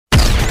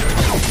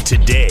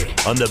Today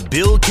on The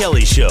Bill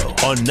Kelly Show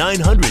on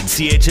 900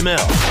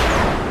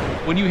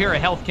 CHML. When you hear a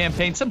health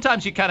campaign,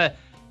 sometimes you kind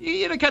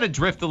of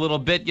drift a little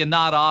bit. You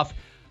nod off.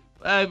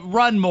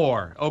 Run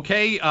more,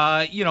 okay?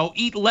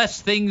 Eat less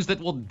things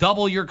that will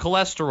double your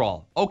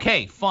cholesterol.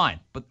 Okay, fine.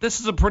 But this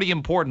is a pretty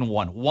important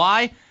one.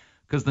 Why?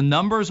 Because the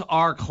numbers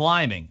are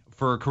climbing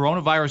for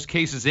coronavirus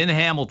cases in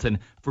Hamilton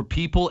for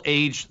people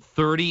aged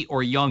 30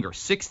 or younger.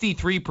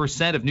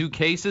 63% of new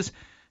cases,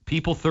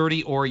 people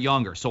 30 or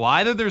younger. So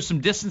either there's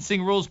some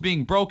distancing rules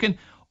being broken,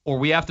 or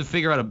we have to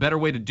figure out a better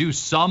way to do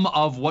some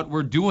of what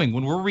we're doing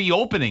when we're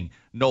reopening,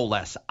 no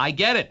less. I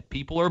get it.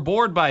 People are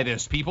bored by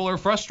this. People are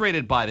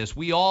frustrated by this.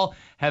 We all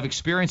have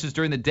experiences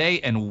during the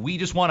day, and we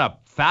just want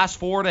to fast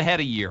forward ahead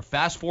a year,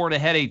 fast forward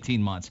ahead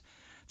 18 months.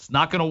 It's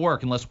not going to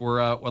work unless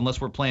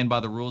we're playing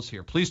by the rules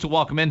here. Pleased to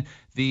welcome in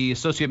the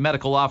Associate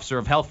Medical Officer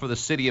of Health for the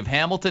City of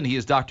Hamilton. He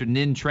is Dr.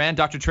 Ninh Tran.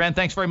 Dr. Tran,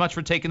 thanks very much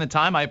for taking the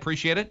time. I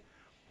appreciate it.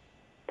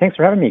 Thanks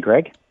for having me,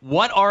 Greg.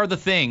 What are the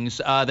things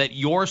that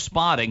you're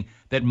spotting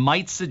that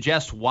might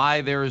suggest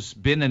why there's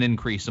been an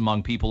increase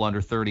among people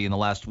under 30 in the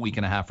last week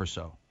and a half or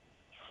so?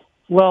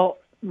 Well,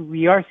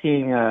 we are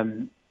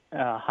seeing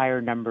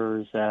higher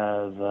numbers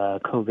of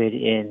COVID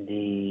in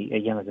the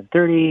younger than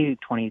 30,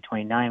 20,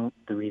 29.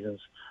 The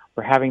reasons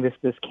we're having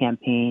this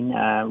campaign,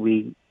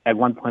 at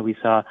one point we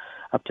saw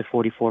up to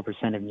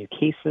 44% of new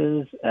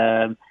cases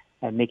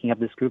making up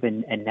this group,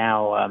 and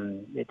now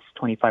it's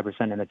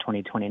 25% in the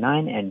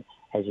 2029, and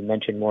as you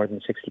mentioned, more than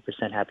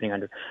 60% happening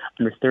under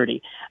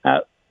 30.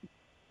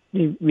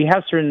 We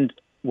have certain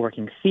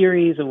working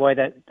theories of why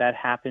that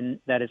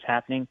is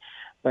happening,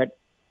 but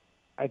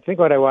I think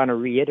what I want to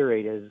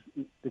reiterate is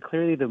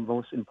clearly the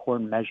most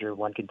important measure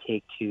one can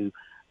take to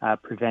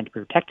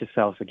protect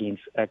yourself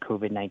against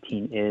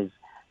COVID-19 is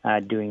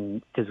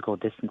doing physical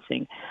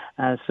distancing.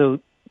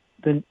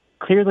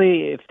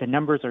 Clearly, if the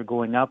numbers are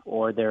going up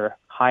or they're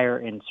higher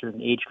in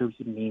certain age groups,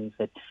 it means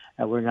that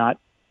we're not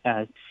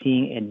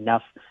seeing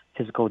enough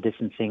physical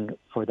distancing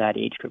for that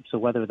age group. So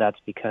whether that's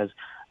because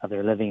of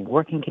their living and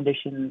working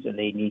conditions and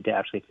they need to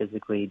actually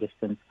physically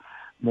distance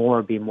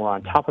more, be more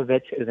on top of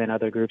it than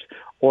other groups,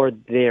 or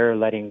they're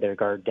letting their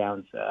guard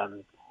down.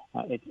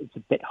 It's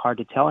a bit hard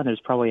to tell, and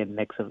there's probably a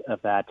mix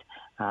of that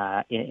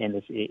in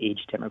this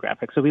age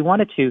demographic. So we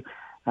wanted to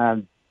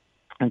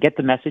get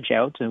the message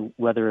out, to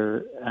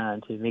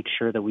make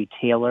sure that we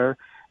tailor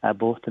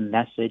both the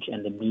message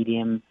and the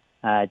medium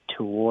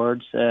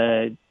towards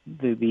the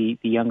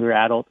younger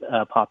adult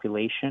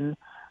population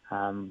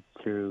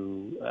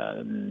through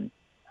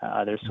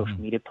other social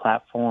media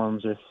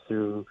platforms or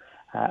through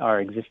our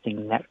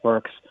existing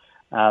networks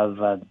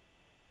of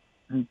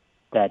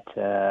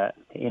that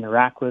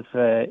interact with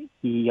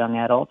young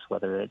adults,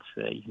 whether it's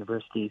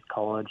universities,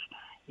 college,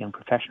 young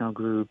professional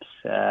groups,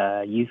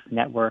 youth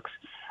networks,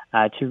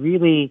 to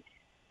really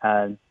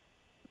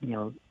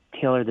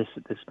tailor this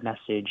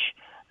message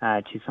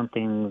to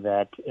something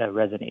that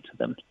resonates with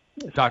them.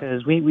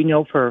 Because we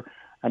know for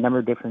a number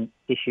of different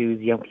issues,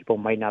 young people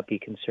might not be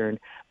concerned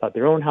about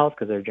their own health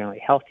because they're generally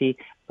healthy,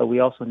 but we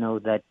also know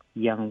that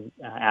young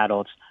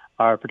adults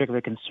are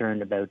particularly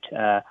concerned about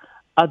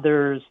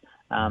others,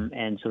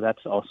 and so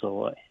that's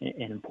also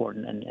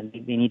important. And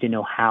they need to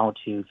know how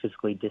to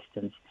physically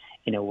distance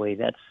in a way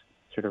that's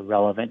sort of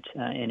relevant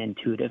and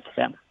intuitive to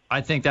them. I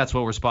think that's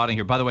what we're spotting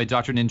here. By the way,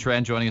 Dr. Ninh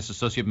Tran joining us,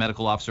 Associate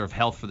Medical Officer of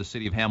Health for the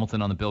City of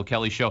Hamilton on the Bill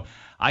Kelly Show.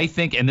 I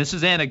think, and this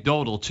is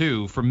anecdotal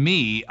too, for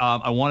me,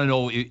 I want to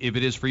know if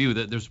it is for you,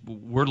 that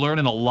we're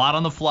learning a lot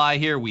on the fly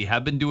here. We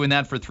have been doing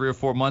that for 3 or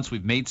 4 months.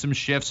 We've made some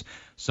shifts.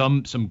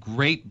 Some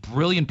great,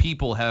 brilliant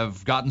people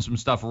have gotten some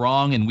stuff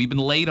wrong, and we've been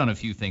late on a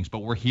few things. But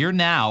we're here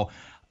now.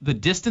 The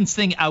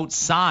distancing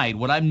outside,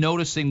 what I'm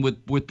noticing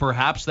with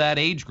perhaps that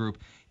age group,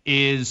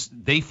 is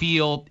they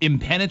feel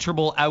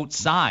impenetrable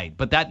outside,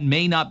 but that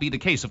may not be the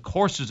case. Of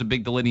course, there's a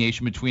big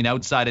delineation between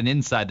outside and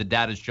inside, the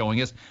data is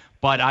showing us,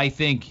 but I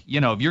think,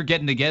 if you're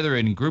getting together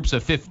in groups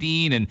of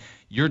 15 and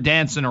you're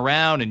dancing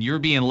around and you're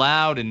being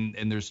loud and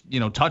there's,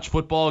 touch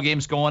football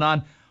games going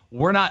on,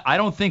 I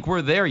don't think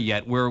we're there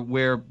yet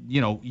where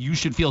you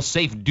should feel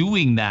safe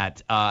doing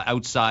that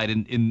outside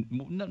in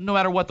no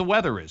matter what the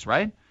weather is,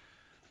 right?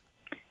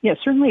 Yeah,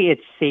 certainly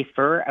it's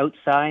safer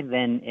outside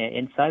than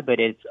inside, but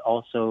it's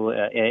also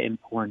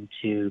important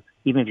to,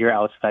 even if you're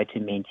outside,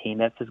 to maintain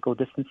that physical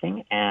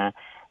distancing. And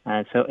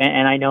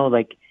I know,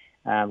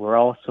 we're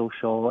all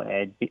social,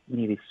 and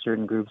maybe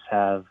certain groups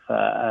have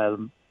a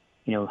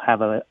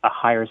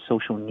higher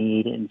social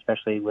need, and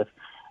especially with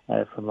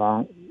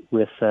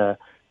a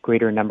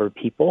greater number of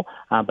people.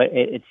 But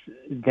it's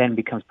then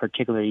becomes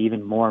particularly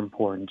even more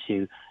important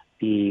to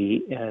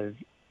be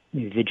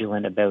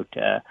vigilant about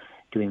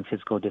doing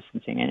physical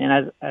distancing.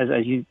 And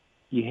as you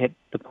hit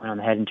the point on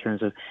the head in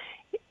terms of,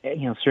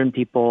 certain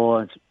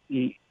people,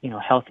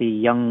 healthy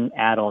young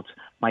adults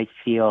might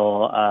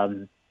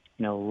feel,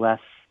 less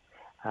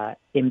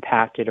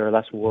impacted or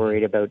less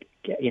worried about,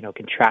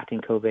 contracting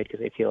COVID because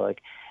they feel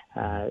like,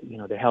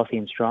 they're healthy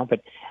and strong.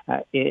 But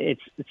it's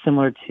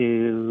similar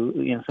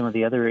to, some of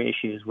the other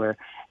issues where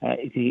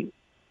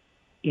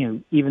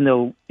even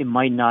though it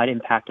might not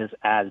impact us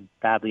as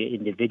badly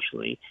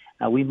individually,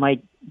 we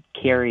might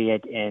carry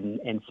it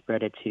and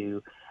spread it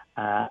to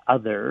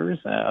others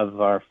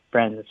of our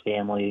friends,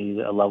 family,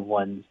 loved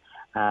ones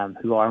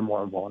who are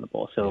more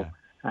vulnerable. So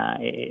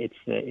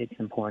it's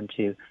important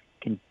to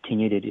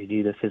continue to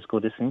do the physical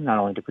distancing, not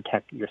only to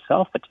protect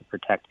yourself, but to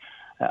protect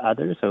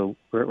others. So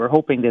we're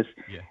hoping this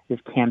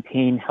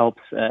campaign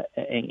helps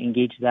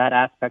engage that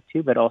aspect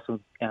too, but also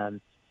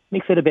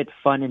makes it a bit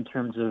fun in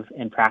terms of,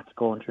 and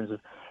practical in terms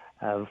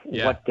of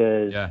what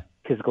does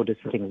physical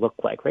distancing look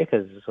like, right?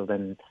 Because so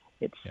then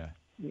it's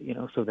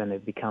so then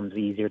it becomes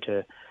easier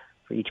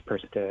for each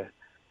person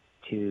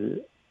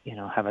to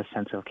have a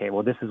sense of, okay,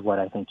 well, this is what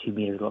I think 2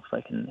 meters looks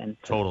like, and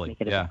totally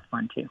make it a bit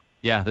fun too.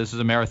 Yeah, this is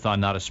a marathon,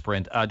 not a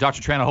sprint.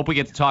 Dr. Tran, I hope we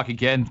get to talk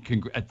again.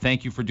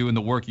 Thank you for doing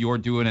the work you're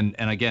doing.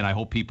 And again, I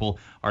hope people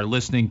are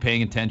listening,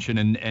 paying attention,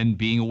 and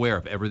being aware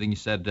of everything you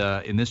said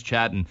in this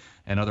chat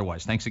and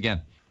otherwise. Thanks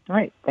again. All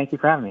right. Thank you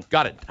for having me.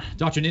 Got it.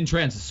 Dr. Ninh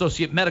Tran,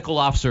 Associate Medical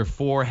Officer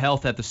for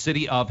Health at the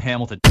City of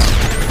Hamilton.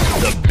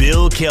 The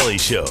Bill Kelly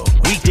Show,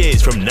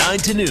 weekdays from 9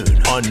 to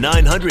noon on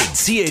 900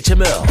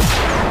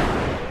 CHML.